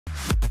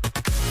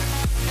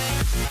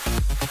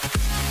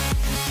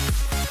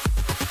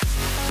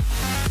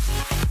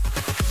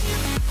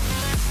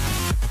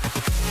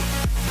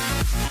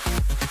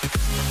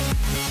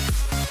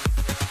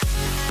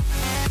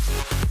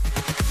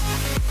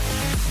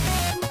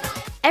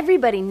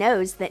Everybody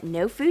knows that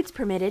no food's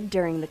permitted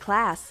during the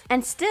class.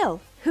 And still,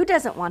 who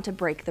doesn't want to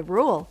break the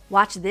rule?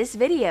 Watch this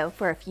video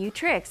for a few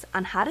tricks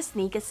on how to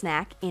sneak a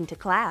snack into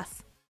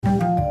class.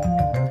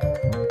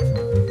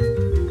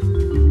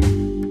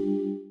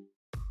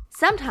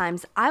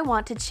 Sometimes I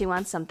want to chew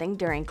on something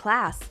during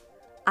class.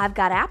 I've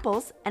got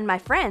apples and my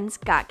friends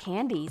got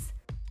candies.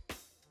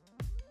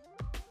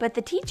 But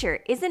the teacher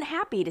isn't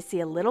happy to see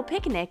a little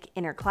picnic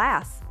in her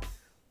class.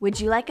 Would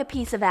you like a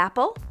piece of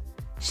apple?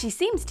 She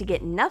seems to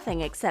get nothing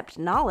except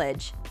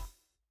knowledge.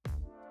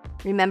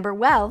 Remember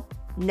well,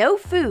 no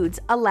foods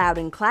allowed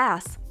in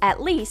class,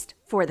 at least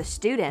for the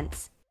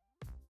students.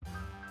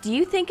 Do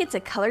you think it's a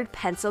colored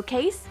pencil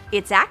case?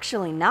 It's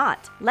actually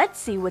not. Let's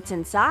see what's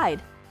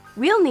inside.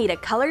 We'll need a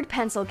colored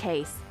pencil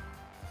case.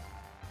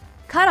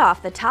 Cut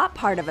off the top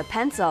part of a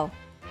pencil.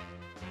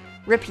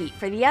 Repeat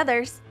for the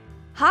others.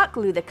 Hot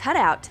glue the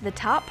cutout to the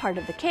top part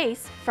of the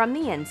case from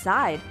the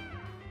inside.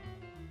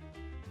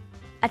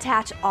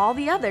 Attach all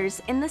the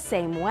others in the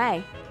same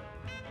way.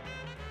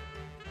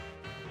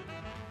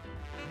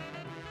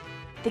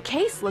 The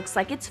case looks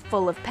like it's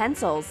full of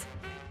pencils.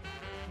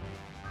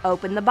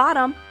 Open the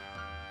bottom.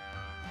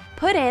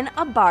 Put in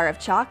a bar of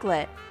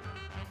chocolate.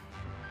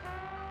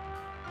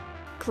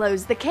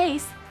 Close the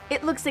case.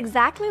 It looks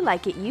exactly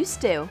like it used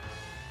to.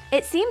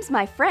 It seems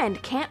my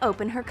friend can't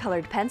open her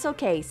colored pencil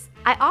case.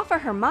 I offer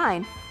her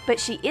mine, but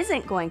she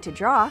isn't going to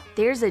draw.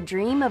 There's a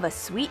dream of a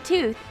sweet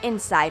tooth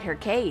inside her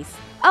case.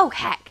 Oh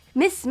heck,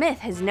 Miss Smith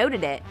has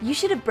noted it. You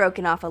should have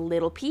broken off a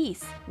little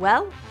piece.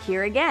 Well,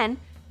 here again,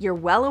 you're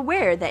well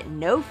aware that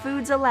no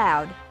food's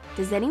allowed.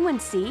 Does anyone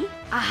see?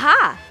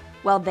 Aha!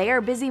 While they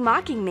are busy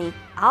mocking me,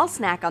 I'll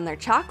snack on their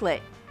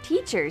chocolate.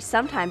 Teachers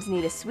sometimes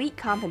need a sweet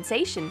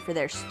compensation for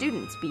their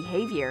students'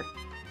 behavior.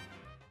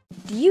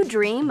 Do you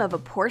dream of a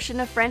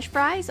portion of French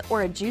fries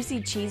or a juicy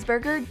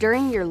cheeseburger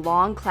during your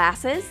long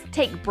classes?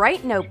 Take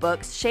bright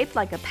notebooks shaped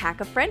like a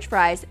pack of French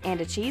fries and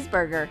a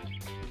cheeseburger.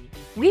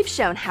 We've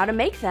shown how to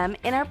make them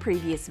in our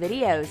previous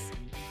videos.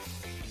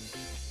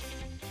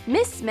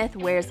 Miss Smith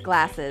wears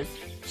glasses.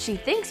 She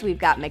thinks we've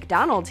got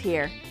McDonald's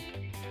here.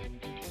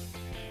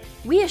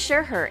 We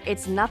assure her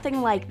it's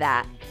nothing like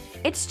that.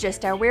 It's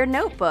just our weird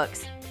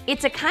notebooks.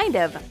 It's a kind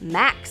of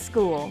Mac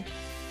school.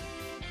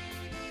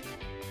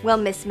 While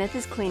Miss Smith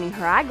is cleaning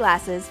her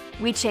eyeglasses,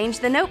 we change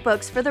the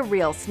notebooks for the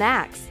real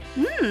snacks.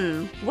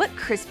 What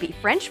crispy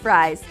French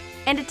fries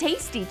and a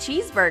tasty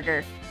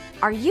cheeseburger.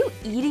 Are you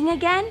eating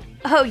again?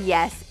 Oh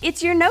yes,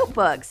 it's your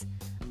notebooks.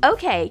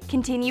 Okay,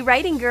 continue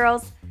writing,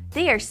 girls.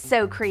 They are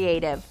so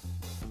creative.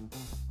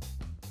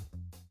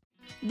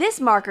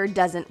 This marker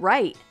doesn't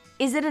write.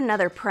 Is it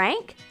another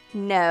prank?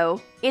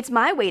 No, it's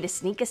my way to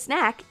sneak a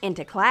snack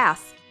into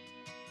class.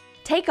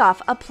 Take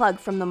off a plug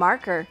from the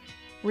marker.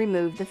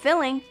 Remove the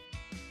filling.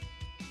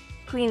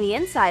 Clean the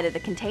inside of the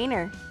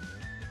container.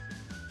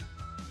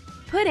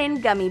 Put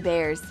in gummy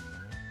bears.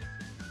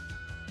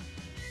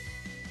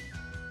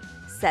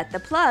 Set the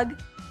plug.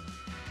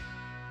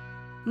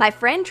 My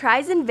friend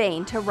tries in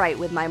vain to write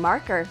with my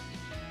marker.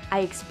 I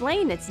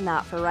explain it's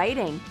not for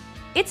writing.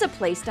 It's a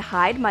place to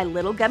hide my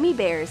little gummy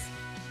bears.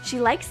 She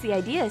likes the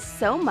idea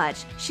so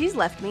much, she's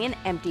left me an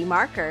empty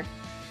marker.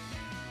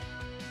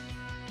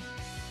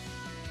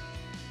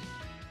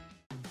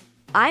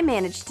 I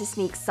managed to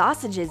sneak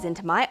sausages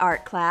into my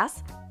art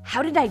class.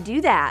 How did I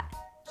do that?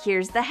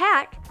 Here's the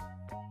hack.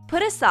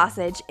 Put a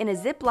sausage in a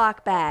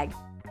Ziploc bag.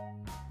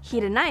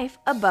 Heat a knife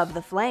above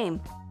the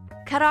flame.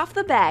 Cut off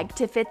the bag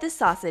to fit the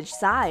sausage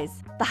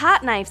size. The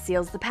hot knife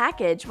seals the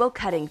package while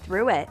cutting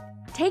through it.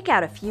 Take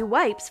out a few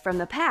wipes from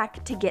the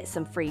pack to get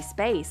some free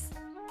space.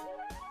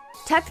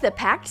 Tuck the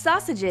packed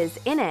sausages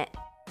in it.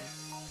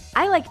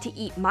 I like to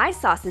eat my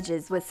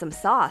sausages with some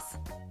sauce.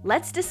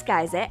 Let's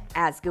disguise it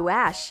as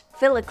gouache.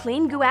 Fill a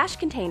clean gouache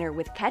container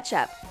with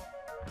ketchup.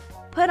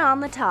 Put on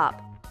the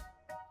top.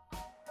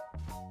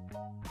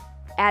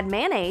 Add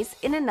mayonnaise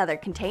in another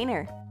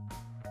container.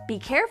 Be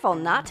careful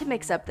not to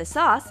mix up the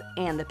sauce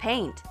and the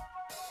paint.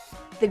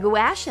 The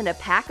gouache and a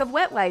pack of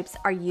wet wipes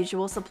are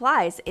usual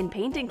supplies in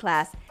painting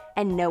class,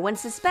 and no one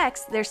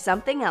suspects there's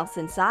something else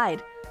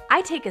inside.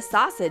 I take a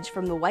sausage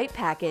from the white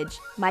package.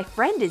 My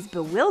friend is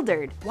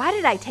bewildered. Why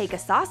did I take a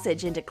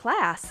sausage into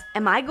class?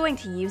 Am I going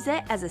to use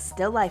it as a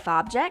still life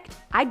object?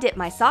 I dip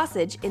my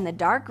sausage in the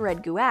dark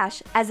red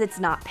gouache as it's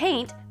not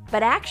paint,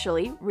 but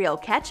actually real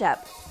ketchup.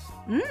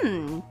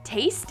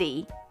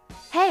 Tasty.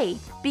 Hey,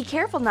 be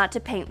careful not to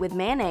paint with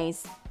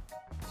mayonnaise.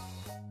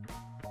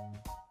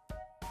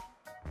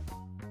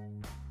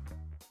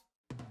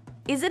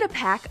 Is it a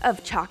pack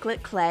of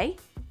chocolate clay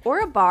or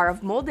a bar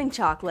of molding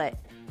chocolate?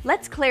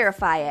 Let's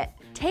clarify it.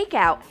 Take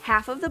out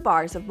half of the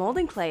bars of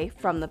molding clay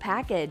from the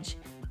package.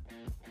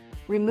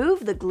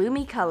 Remove the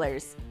gloomy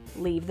colors.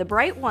 Leave the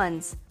bright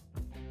ones.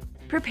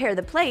 Prepare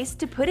the place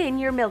to put in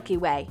your Milky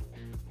Way.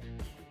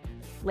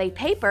 Lay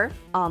paper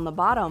on the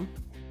bottom.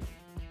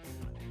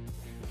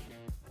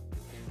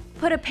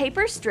 Put a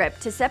paper strip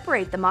to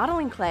separate the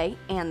modeling clay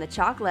and the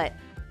chocolate.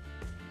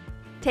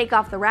 Take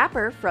off the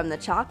wrapper from the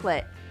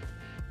chocolate.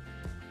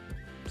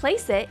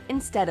 Place it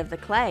instead of the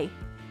clay.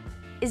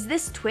 Is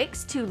this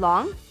Twix too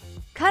long?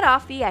 Cut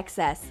off the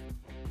excess.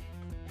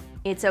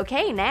 It's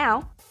okay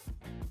now.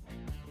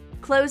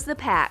 Close the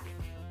pack.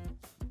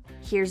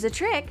 Here's a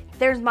trick.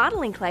 There's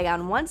modeling clay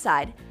on one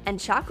side and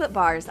chocolate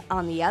bars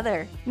on the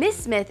other. Miss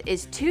Smith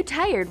is too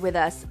tired with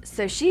us,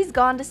 so she's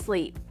gone to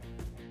sleep.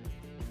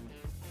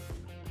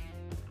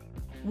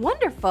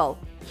 Wonderful!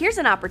 Here's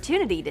an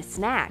opportunity to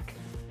snack.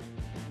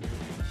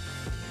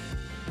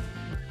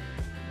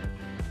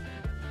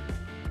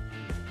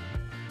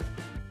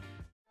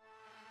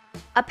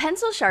 A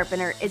pencil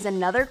sharpener is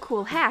another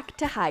cool hack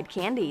to hide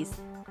candies.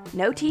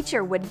 No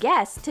teacher would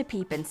guess to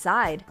peep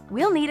inside.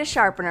 We'll need a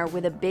sharpener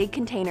with a big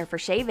container for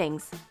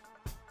shavings.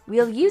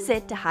 We'll use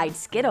it to hide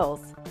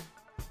Skittles.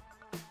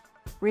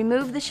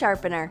 Remove the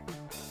sharpener.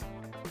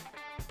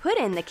 Put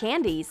in the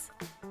candies.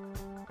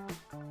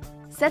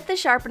 Set the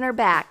sharpener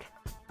back.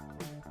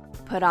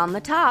 Put on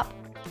the top.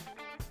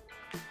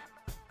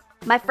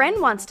 My friend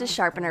wants to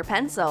sharpen her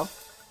pencil.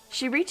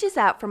 She reaches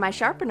out for my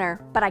sharpener,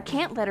 but I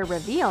can't let her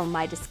reveal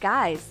my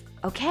disguise.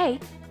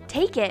 Okay,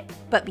 take it,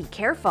 but be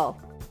careful.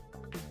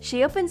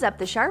 She opens up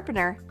the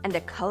sharpener and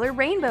a color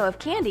rainbow of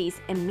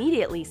candies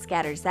immediately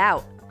scatters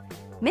out.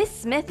 Miss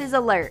Smith is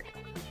alert,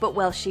 but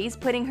while she's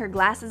putting her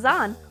glasses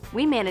on,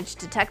 we manage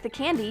to tuck the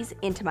candies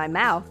into my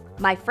mouth.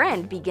 My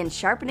friend begins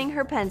sharpening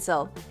her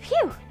pencil.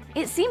 Phew!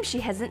 It seems she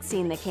hasn't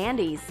seen the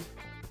candies.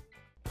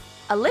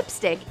 A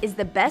lipstick is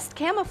the best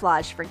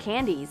camouflage for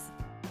candies.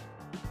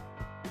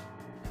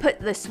 Put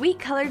the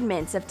sweet-colored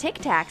mints of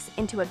Tic-Tacs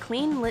into a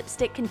clean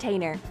lipstick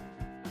container.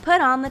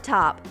 Put on the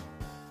top.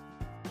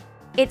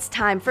 It's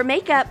time for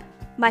makeup.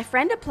 My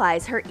friend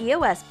applies her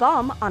EOS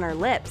balm on her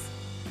lips.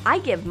 I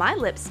give my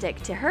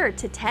lipstick to her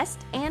to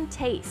test and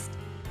taste.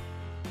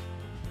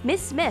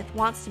 Miss Smith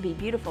wants to be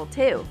beautiful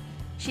too.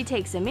 She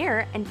takes a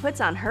mirror and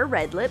puts on her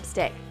red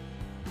lipstick.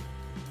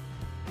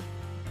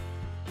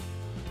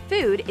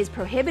 Food is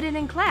prohibited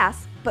in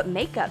class, but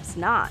makeup's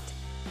not.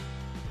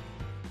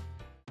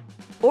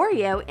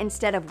 Oreo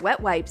instead of wet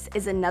wipes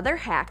is another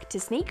hack to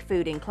sneak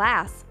food in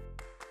class.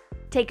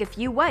 Take a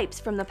few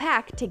wipes from the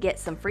pack to get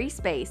some free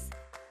space.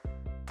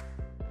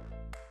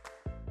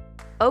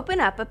 Open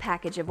up a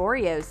package of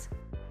Oreos.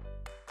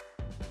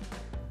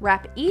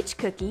 Wrap each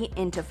cookie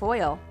into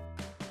foil.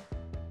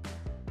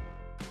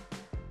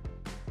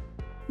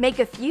 Make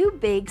a few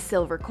big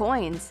silver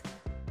coins.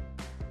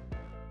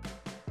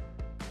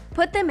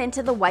 Put them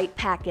into the white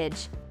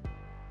package.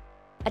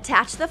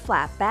 Attach the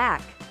flap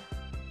back.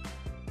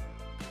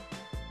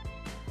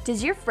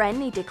 Does your friend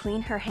need to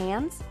clean her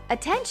hands?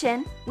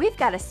 Attention! We've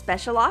got a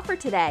special offer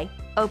today.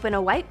 Open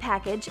a white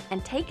package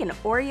and take an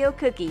Oreo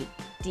cookie.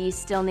 Do you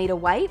still need a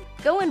wipe?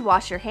 Go and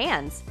wash your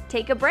hands.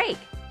 Take a break.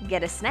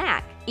 Get a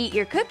snack. Eat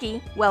your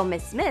cookie while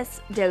Miss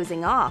Smith's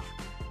dozing off.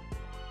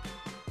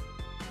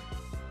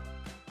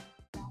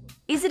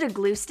 Is it a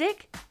glue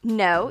stick?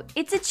 No,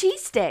 it's a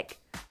cheese stick.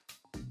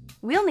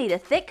 We'll need a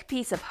thick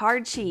piece of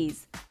hard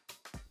cheese.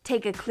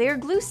 Take a clear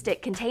glue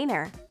stick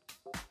container.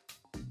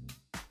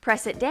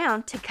 Press it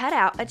down to cut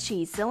out a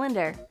cheese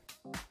cylinder.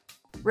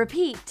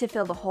 Repeat to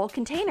fill the whole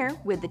container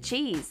with the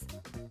cheese.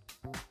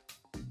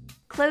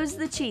 Close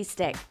the cheese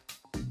stick.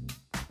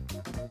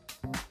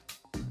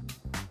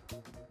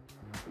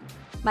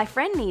 My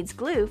friend needs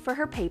glue for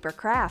her paper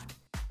craft.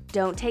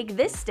 Don't take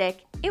this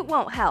stick, it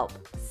won't help.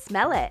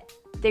 Smell it.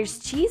 There's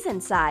cheese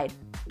inside.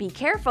 Be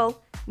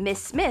careful,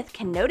 Miss Smith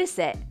can notice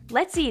it.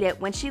 Let's eat it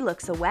when she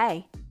looks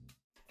away.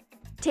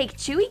 Take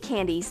chewy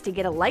candies to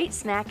get a light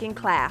snack in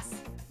class.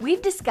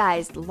 We've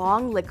disguised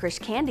long licorice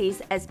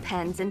candies as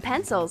pens and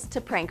pencils to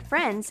prank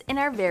friends in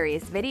our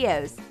various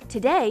videos.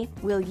 Today,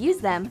 we'll use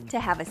them to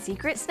have a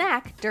secret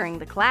snack during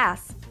the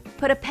class.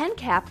 Put a pen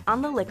cap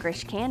on the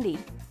licorice candy,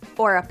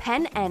 or a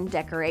pen end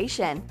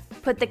decoration.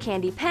 Put the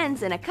candy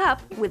pens in a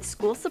cup with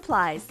school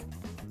supplies.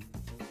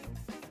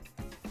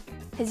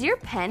 Has your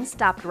pen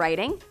stopped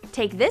writing?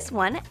 Take this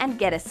one and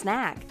get a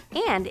snack.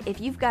 And if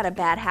you've got a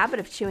bad habit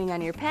of chewing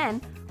on your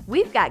pen,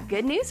 we've got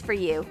good news for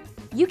you.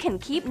 You can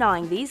keep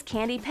gnawing these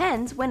candy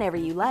pens whenever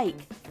you like.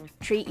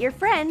 Treat your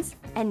friends,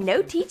 and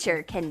no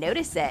teacher can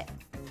notice it.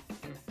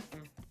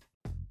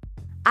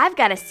 I've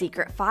got a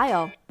secret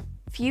file.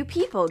 Few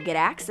people get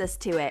access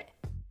to it.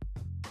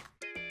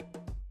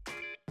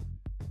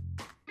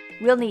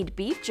 We'll need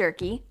beef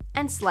jerky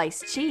and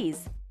sliced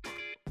cheese.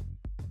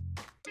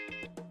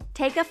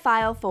 Take a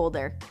file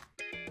folder.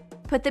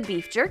 Put the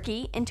beef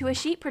jerky into a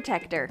sheet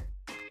protector.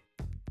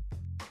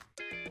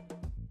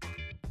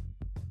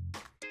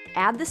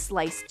 Add the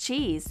sliced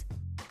cheese.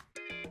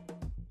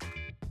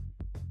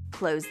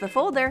 Close the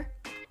folder.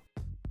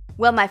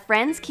 While my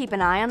friends keep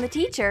an eye on the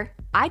teacher,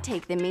 I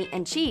take the meat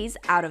and cheese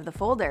out of the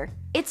folder.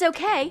 It's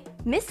okay,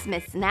 Miss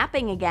Smith's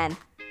napping again.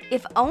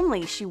 If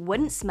only she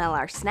wouldn't smell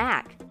our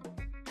snack.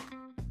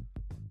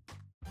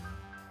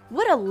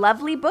 What a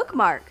lovely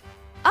bookmark!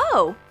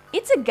 Oh,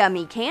 it's a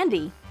gummy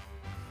candy.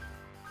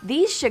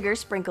 These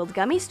sugar-sprinkled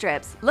gummy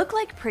strips look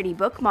like pretty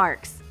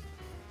bookmarks.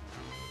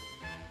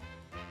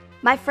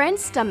 My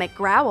friend's stomach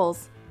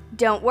growls.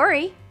 Don't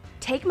worry,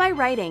 take my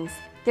writings.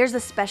 There's a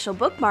special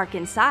bookmark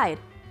inside.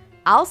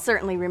 I'll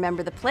certainly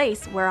remember the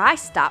place where I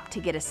stopped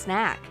to get a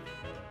snack.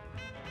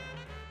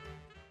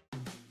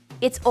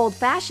 It's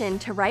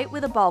old-fashioned to write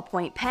with a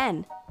ballpoint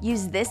pen.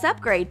 Use this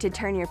upgrade to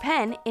turn your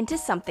pen into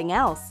something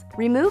else.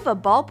 Remove a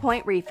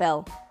ballpoint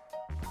refill.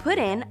 Put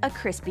in a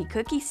crispy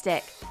cookie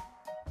stick.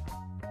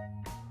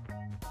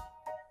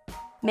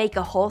 Make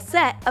a whole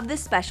set of the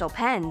special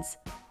pens.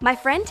 My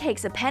friend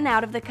takes a pen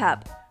out of the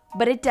cup,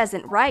 but it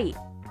doesn't write.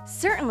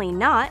 Certainly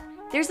not.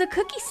 There's a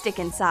cookie stick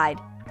inside.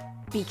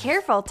 Be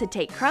careful to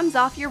take crumbs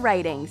off your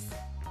writings.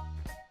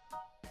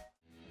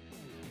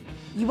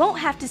 You won't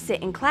have to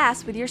sit in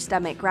class with your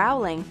stomach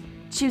growling.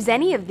 Choose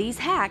any of these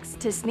hacks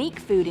to sneak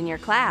food in your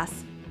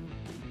class.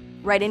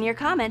 Write in your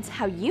comments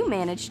how you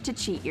managed to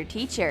cheat your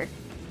teacher.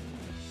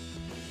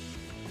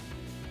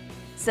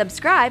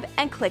 Subscribe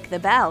and click the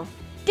bell.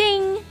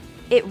 Ding!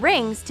 It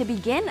rings to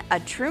begin a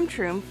Troom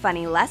Troom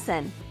funny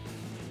lesson.